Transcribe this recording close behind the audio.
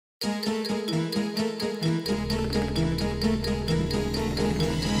Well,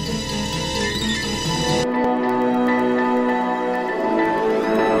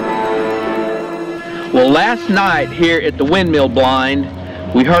 last night here at the windmill blind,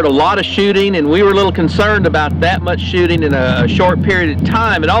 we heard a lot of shooting, and we were a little concerned about that much shooting in a short period of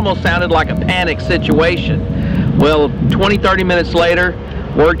time. It almost sounded like a panic situation. Well, 20-30 minutes later,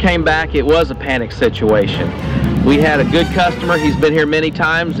 word came back it was a panic situation. We had a good customer. He's been here many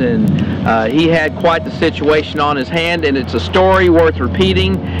times, and he had quite the situation on his hand, and it's a story worth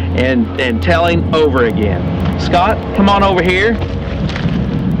repeating and telling over again. Scott, come on over here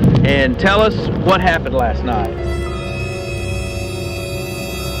and tell us what happened last night.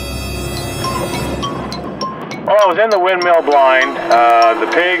 Well, I was in the windmill blind. The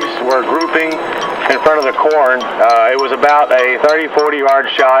pigs were grouping in front of the corn. It was about a 30-40 yard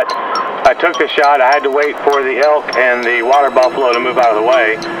shot. I took the shot. I had to wait for the elk and the water buffalo to move out of the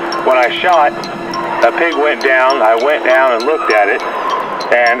way. When I shot, a pig went down. I went down and looked at it.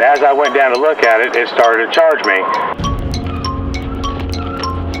 And as I went down to look at it, it started to charge me.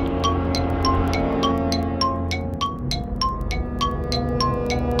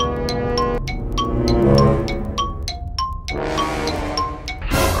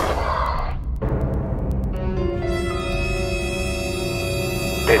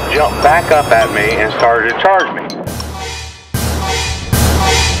 It jumped back up at me and started to charge me.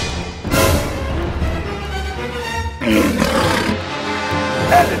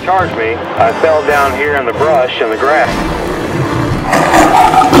 As it charged me, I fell down here in the brush and the grass.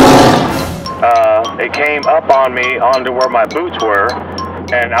 It came up on me onto where my boots were,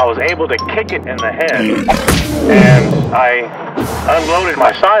 and I was able to kick it in the head. And I unloaded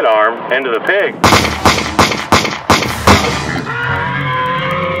my sidearm into the pig.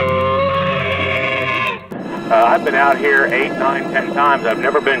 I've been out here 8, 9, 10 times. I've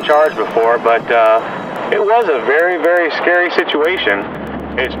never been charged before, but it was a very, very scary situation.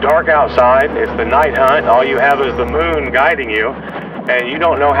 It's dark outside. It's the night hunt. All you have is the moon guiding you, and you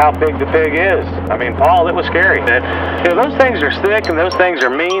don't know how big the pig is. I mean, Paul, it was scary. You know, those things are thick and those things are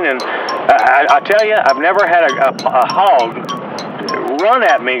mean, and I tell you, I've never had a hog run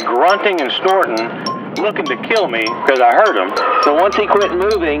at me grunting and snorting, looking to kill me because I heard him. So once he quit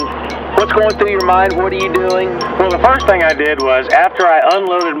moving, what's going through your mind? What are you doing? Well, the first thing I did was, after I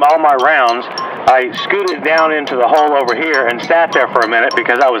unloaded all my rounds, I scooted down into the hole over here and sat there for a minute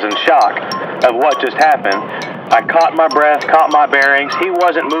because I was in shock of what just happened. I caught my breath, caught my bearings. He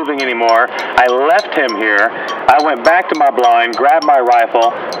wasn't moving anymore. I left him here. I went back to my blind, grabbed my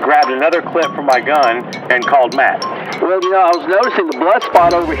rifle, grabbed another clip from my gun, and called Matt. Well, you know, I was noticing the blood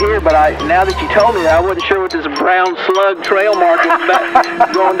spot over here, but now that you told me that, I wasn't sure what this brown slug trail mark was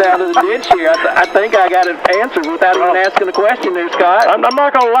back going down to the ditch here. I think I got it answered without even asking a question there, Scott. I'm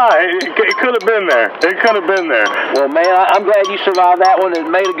not going to lie. It could have been there. It could have been there. Well, man, I'm glad you survived that one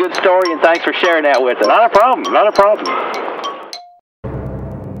and made a good story, and thanks for sharing that with us. Not a problem. Not a problem.